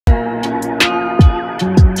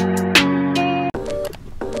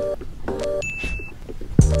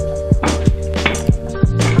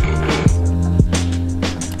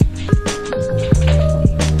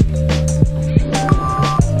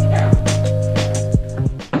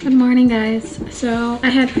morning, guys. So I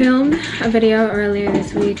had filmed a video earlier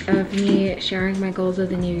this week of me sharing my goals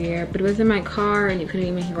of the new year, but it was in my car and you couldn't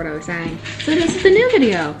even hear what I was saying. So this is the new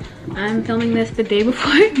video. I'm filming this the day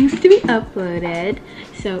before it needs to be uploaded,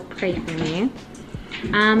 so pray for me.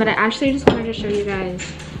 But I actually just wanted to show you guys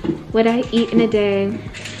what I eat in a day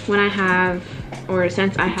when I have, or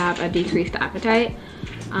since I have, a decreased appetite.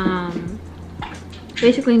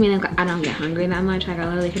 Basically meaning like I don't get hungry that much. Like I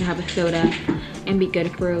literally can have a soda and be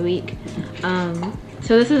good for a week.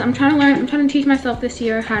 So this is, I'm trying to teach myself this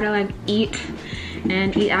year how to like eat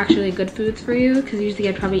and eat actually good foods for you, because usually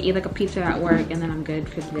I'd probably eat like a pizza at work and then I'm good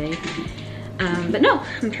for the day. But no,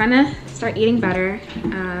 I'm trying to start eating better.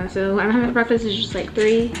 So what I'm having for breakfast is just like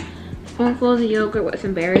 3 spoonfuls of yogurt with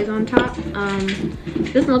some berries on top.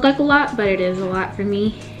 Doesn't look like a lot, but it is a lot for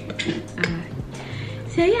me.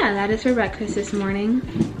 So yeah, that is for breakfast this morning.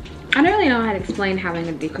 I don't really know how to explain having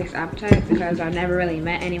a decreased appetite because I've never really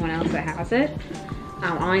met anyone else that has it.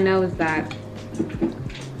 All I know is that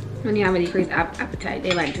when you have a decreased appetite,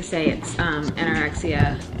 they like to say it's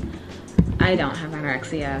anorexia. I don't have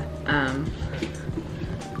anorexia.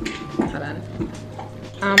 Hold on.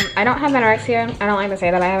 I don't have anorexia. I don't like to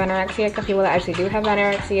say that I have anorexia because people that actually do have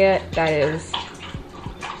anorexia, that is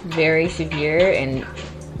very severe, and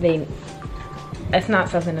it's not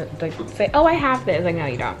something to like say, oh, I have this. Like, no,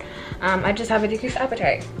 you don't. I just have a decreased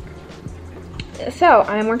appetite. So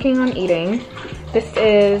I'm working on eating. This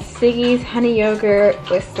is Siggy's honey yogurt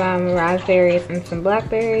with some raspberries and some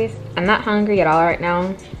blackberries. I'm not hungry at all right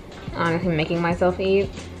now. Honestly, making myself eat,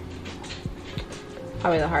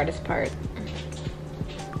 probably the hardest part.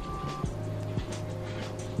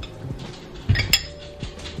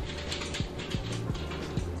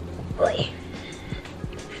 Boy.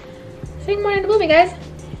 Say good morning to Boomy, guys.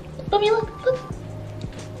 Boomy, look.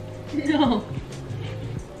 No.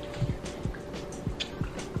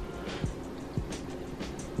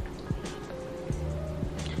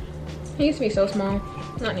 He used to be so small.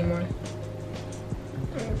 Not anymore.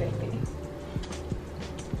 Oh, baby.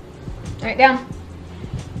 Alright, down.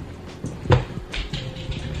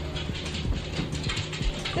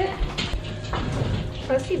 Sit.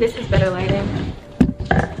 Let's see, this is better lighting.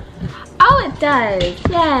 Oh, it does.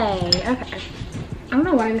 Yay. Okay. I don't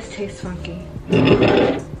know why this tastes funky.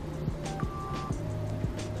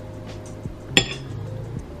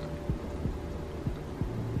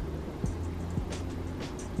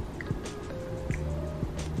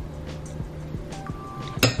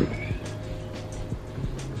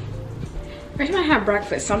 Every time I have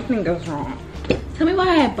breakfast, something goes wrong. Tell me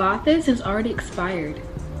why I bought this. It's already expired.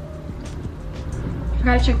 I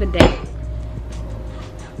gotta check the date.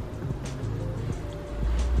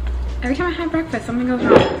 Every time I have breakfast, something goes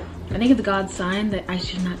wrong. I think it's God's sign that I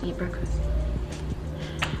should not eat breakfast.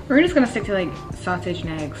 We're just gonna stick to like sausage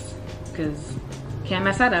and eggs, because can't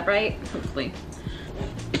mess that up, right? Hopefully.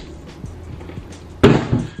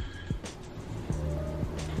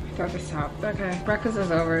 Throw this out. Okay, breakfast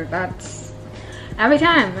is over. That's every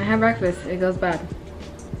time I have breakfast, it goes bad.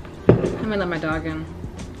 I'm gonna let my dog in.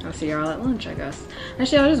 I'll see y'all at lunch, I guess.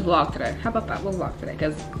 Actually, I'll just vlog today. How about that? We'll vlog today,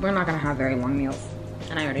 because we're not gonna have very long meals.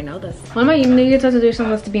 And I already know this. One of my New Year's resolutions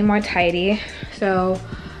was to be more tidy. So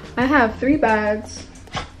I have 3 bags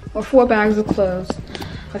or 4 bags of clothes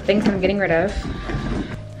of things I'm getting rid of.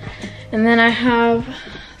 And then I have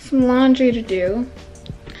some laundry to do.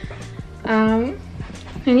 And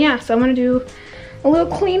yeah, so I'm gonna do a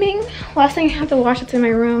little cleaning. Last thing I have to wash that's in my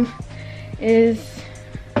room is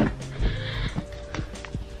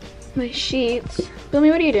my sheets. Billy,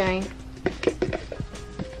 what are you doing?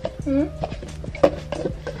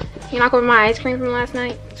 You knock over my ice cream from last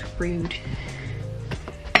night? It's rude.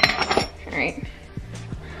 Alright.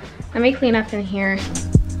 Let me clean up in here. Sorry,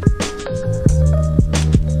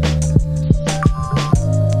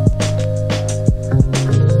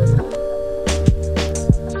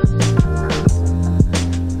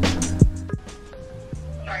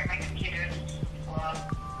 my computer's slow.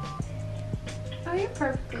 Oh, you're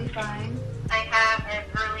perfectly fine. I have as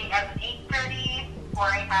early as 8:30, or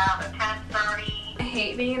I have a 10:30. I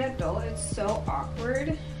hate being an adult. It's so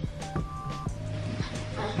awkward.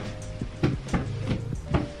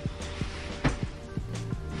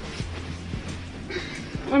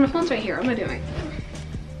 Oh, my phone's right here. What am I doing?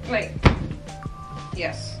 Wait.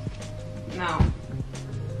 Yes. No.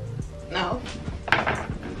 No.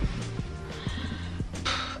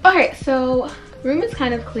 Alright, so room is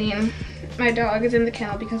kind of clean. My dog is in the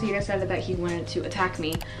kennel because he decided that he wanted to attack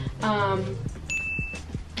me. I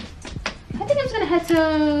think I'm just gonna head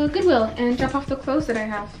to Goodwill and drop off the clothes that I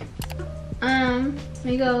have. Let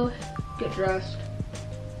me go get dressed.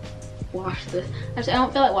 wash this. Actually, I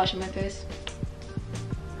don't feel like washing my face.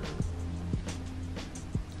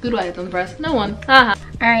 Who do I have to impress? No one. Haha.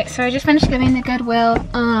 Alright, so I just finished giving the Goodwill.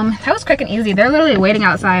 That was quick and easy. They're literally waiting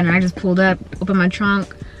outside and I just pulled up, opened my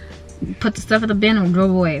trunk, put the stuff in the bin and drove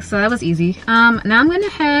away. So that was easy. Now I'm gonna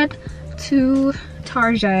head to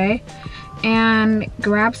Target and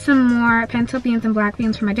grab some more pinto beans and black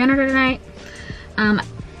beans for my dinner tonight.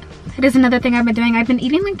 That is another thing I've been doing. I've been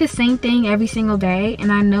eating like the same thing every single day,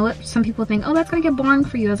 and I know it, some people think, oh, that's gonna get boring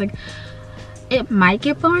for you. I was like, it might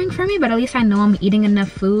get boring for me, but at least I know I'm eating enough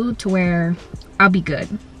food to where I'll be good.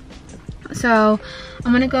 So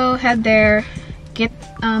I'm gonna go ahead there, get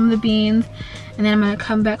the beans, and then I'm gonna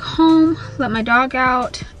come back home, let my dog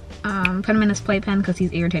out, put him in his playpen because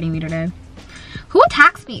he's irritating me today. Who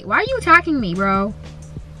attacks me? Why are you attacking me, bro?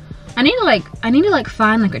 I need to like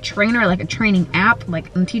find like a trainer, like a training app, like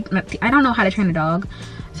I don't know how to train a dog,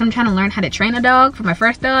 so I'm trying to learn how to train a dog for my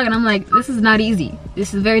first dog, and I'm like, this is not easy.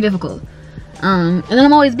 This is very difficult. And then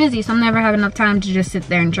I'm always busy, so I'm never having enough time to just sit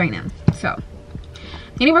there and train him. So I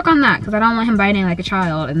need to work on that because I don't want him biting like a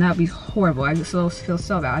child, and that would be horrible. I just feel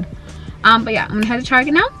so bad. But yeah, I'm gonna head to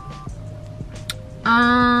Target now.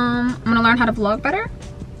 I'm gonna learn how to vlog better.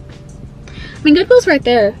 I mean, Goodwill's right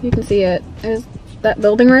there. You can see it. There's that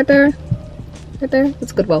building right there. Right there.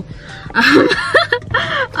 That's Goodwill. I'm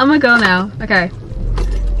gonna go now. Okay.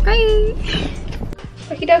 Bye.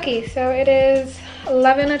 Okie dokie. So it is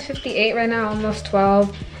 11:58 right now, almost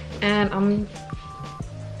 12, and I'm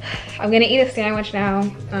gonna eat a sandwich now.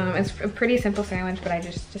 It's a pretty simple sandwich, but I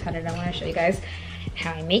just had it. I want to show you guys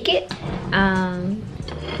how I make it. I'm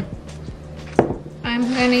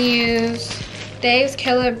gonna use Dave's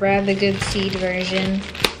Killer Bread, the good seed version.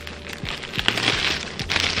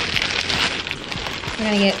 I'm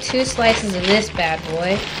gonna get 2 slices of this bad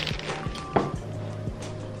boy.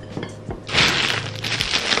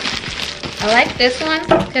 I like this one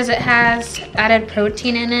because it has added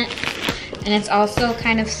protein in it, and it's also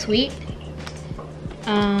kind of sweet.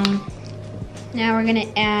 Now we're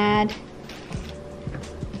gonna add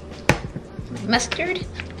mustard.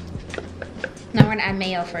 No, we're gonna add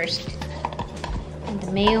mayo first. Add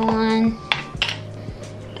the mayo on.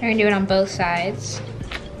 We're gonna do it on both sides.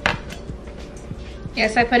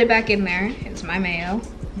 Yes, I put it back in there. It's my mayo.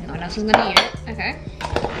 No one else is gonna eat it. Okay.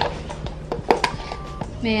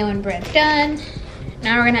 Mayo and bread done.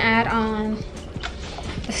 Now we're gonna add on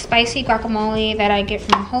the spicy guacamole that I get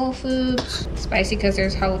from Whole Foods. Spicy because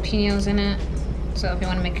there's jalapenos in it. So if you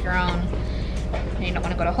want to make your own and you don't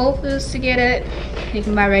want to go to Whole Foods to get it, you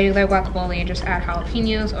can buy regular guacamole and just add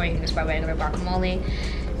jalapenos, or you can just buy regular guacamole.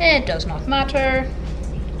 It does not matter.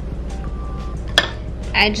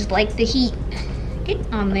 I just like the heat. Get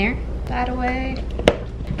on there. That away.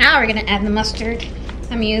 Now we're gonna add the mustard.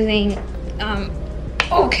 I'm using I'm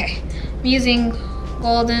using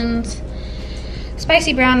Golden's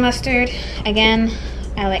spicy brown mustard. Again,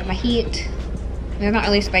 I like my heat. They're not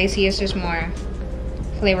really spicy, it's just more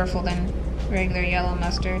flavorful than regular yellow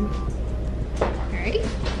mustard. Alrighty.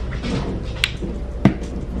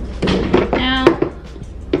 Now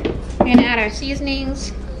we're gonna add our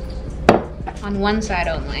seasonings on one side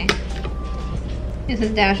only. This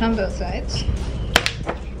is dashed on both sides.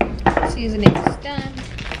 Seasoning is done.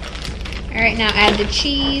 Alright, now add the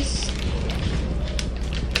cheese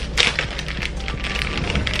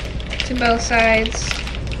to both sides.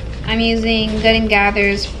 I'm using Good &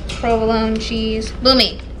 Gather's provolone cheese.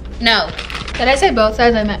 Bloomy, no. Did I say both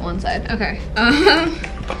sides? I meant one side. Okay.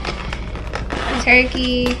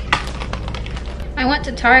 Turkey. I went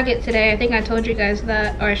to Target today. I think I told you guys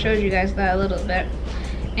that, or I showed you guys that a little bit.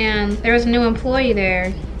 And there was a new employee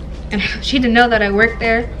there, and she didn't know that I worked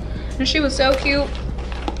there, and she was so cute.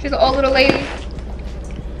 She's an old little lady.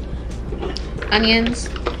 Onions.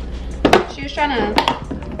 She was trying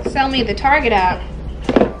to sell me the Target app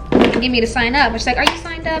and get me to sign up. She's like, are you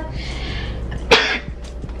signed up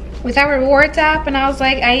with our rewards app? And I was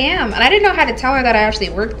like, I am. And I didn't know how to tell her that I actually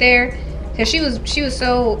worked there, because she was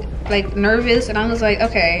so like nervous, and I was like,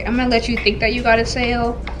 okay, I'm gonna let you think that you got a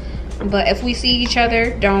sale, but if we see each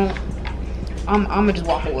other, I'm gonna just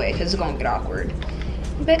walk away because it's gonna get awkward.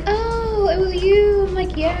 But oh, it was you. I'm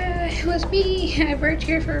like, yeah, it was me. I've worked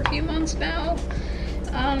here for a few months now.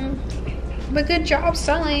 But good job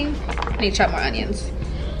selling. I need to chop more onions.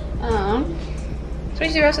 So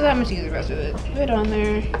use the rest of that. I'm gonna use the rest of it. Put it on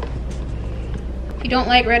there. If you don't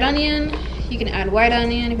like red onion, you can add white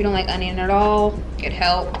onion. If you don't like onion at all, get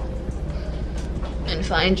help and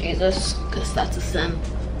find Jesus, because that's a sin.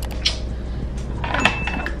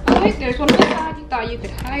 Oh wait, there's one on the side. You thought you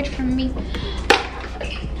could hide from me.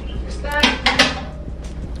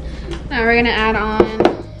 Now we're gonna add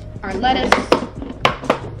on our lettuce.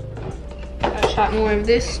 I'll chop more of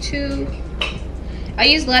this too. I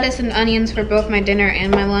use lettuce and onions for both my dinner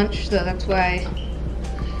and my lunch, so that's why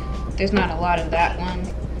there's not a lot of that one.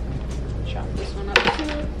 Chop this one up too.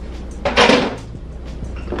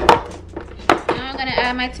 Now I'm gonna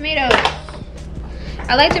add my tomatoes.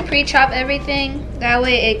 I like to pre-chop everything. That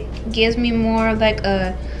way it gives me more like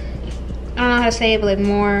a, I don't know how to say it, but like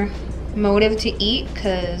more motive to eat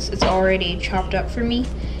because it's already chopped up for me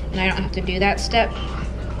and I don't have to do that step.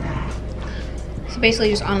 So basically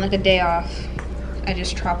just on like a day off, I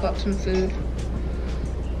just chop up some food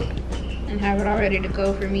and have it all ready to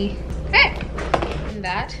go for me. Okay, and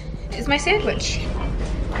that is my sandwich.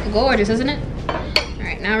 Gorgeous, isn't it? All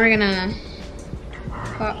right, now we're gonna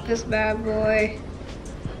pop this bad boy.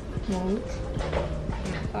 Move.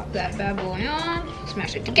 Pop that bad boy on,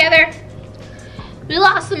 smash it together. We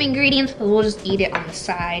lost some ingredients, but we'll just eat it on the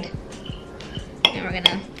side. And we're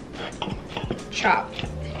gonna chop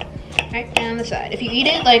right down the side. If you eat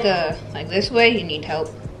it like this way, you need help,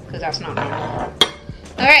 because that's not normal.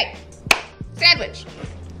 All right, sandwich.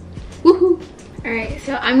 Woohoo! All right,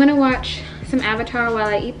 so I'm gonna watch some Avatar while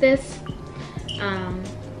I eat this.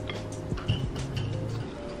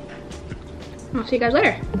 I'll see you guys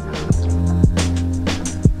later.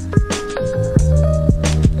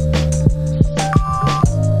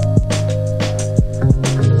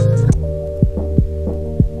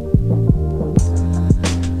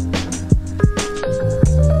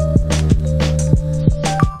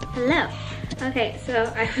 Okay,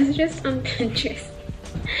 so I was just on Pinterest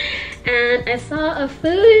and I saw a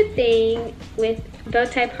food thing with bow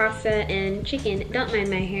tie pasta and chicken. Don't mind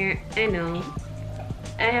my hair, I know.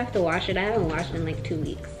 I have to wash it. I haven't washed it in like 2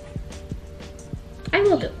 weeks. I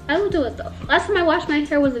will do it though. Last time I washed my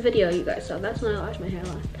hair was a video you guys saw. That's when I washed my hair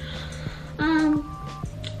last.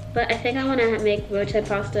 But I think I want to make bow tie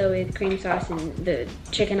pasta with cream sauce and the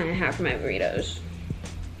chicken I have for my burritos.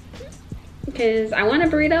 Because I want a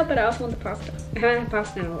burrito, but I also want the pasta. I haven't had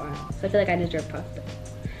pasta in a while, so I feel like I deserve pasta.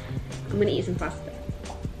 I'm gonna eat some pasta.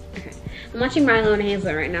 Okay. I'm watching Milo and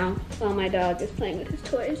Hazel right now while my dog is playing with his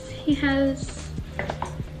toys. He has,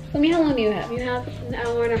 tell me how long do you have? You have an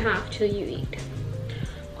hour and a half till you eat.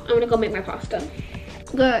 I'm gonna go make my pasta.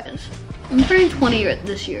 Guys, I'm turning 20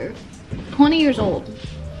 this year. 20 years old.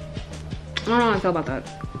 I don't know how I feel about that.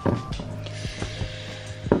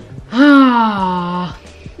 Ah.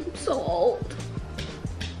 So old.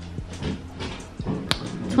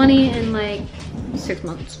 20 in like 6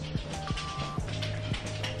 months.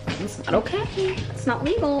 It's not okay. It's not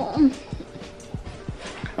legal.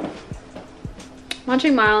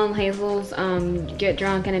 Watching Milo and Hazel's get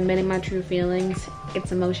drunk and admitting my true feelings.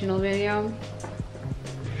 It's emotional video.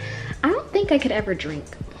 I don't think I could ever drink.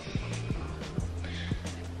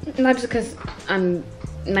 Not just because I'm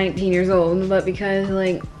 19 years old, but because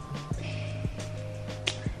like,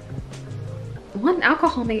 one,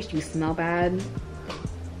 alcohol makes you smell bad.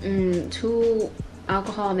 2,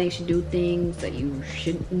 alcohol makes you do things that you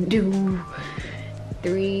shouldn't do.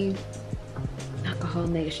 3, alcohol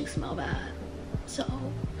makes you smell bad. So,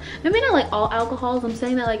 maybe not like all alcohols. I'm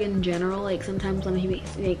saying that like in general. Like sometimes when he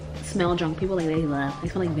like smell drunk people, like they smell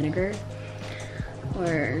like vinegar,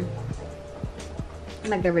 or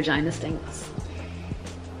like their vagina stinks.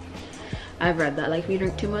 I've read that like if you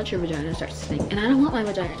drink too much, your vagina starts to stink, and I don't want my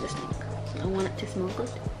vagina to stink. I want it to smell good.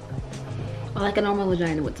 Or like a normal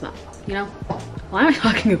vagina would smell, you know? Why am I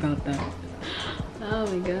talking about that? Oh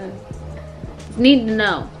my god. Need to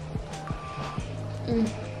know.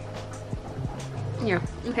 Yeah,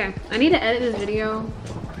 okay. I need to edit this video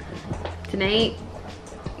tonight.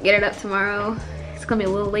 Get it up tomorrow. It's gonna be a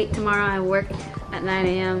little late tomorrow. I work at 9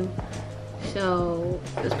 AM. So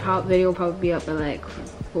this video will probably be up at like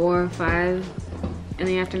 4 or 5 in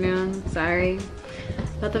the afternoon. Sorry.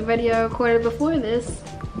 But the video I recorded before this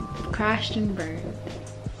crashed and burned.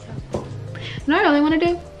 So, you know what I really want to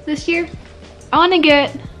do this year? I want to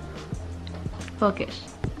get, focus.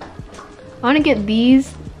 I want to get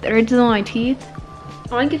these, the ridges on my teeth.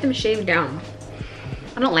 I want to get them shaved down.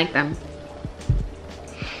 I don't like them.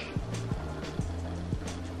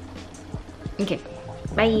 Okay,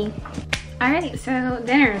 bye. Alright, so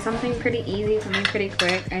dinner, something pretty easy for me, pretty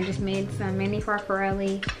quick. I just made some mini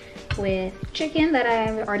farfalle with chicken that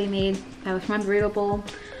I already made. That was from my burrito bowl.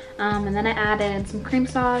 And then I added some cream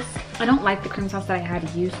sauce. I don't like the cream sauce that I had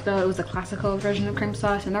used though. It was a classical version of cream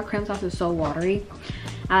sauce, and their cream sauce is so watery.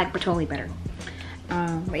 I like Bertolli better.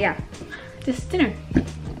 But yeah, just dinner.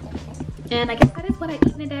 And I guess that is what I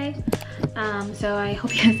eat in a day. So I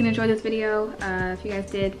hope you guys can enjoy this video. If you guys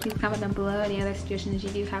did, please comment down below any other suggestions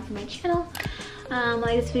you do have for my channel.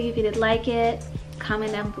 Like this video if you did like it.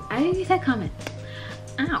 comment down. I already said comment.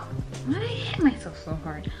 Ow, why did I hit myself so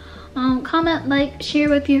hard? Comment, like, share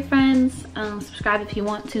with your friends, subscribe if you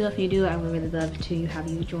want to. If you do, I would really love to have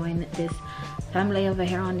you join this family over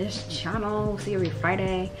here on this channel. We'll see you every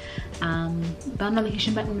Friday. Bell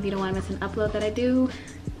notification button if you don't want to miss an upload that I do.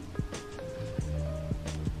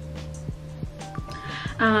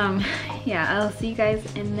 Yeah, I'll see you guys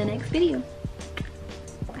in the next video.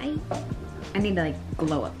 Bye. I need to like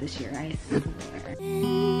glow up this year, I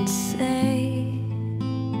swear.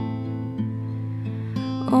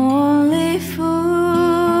 Only for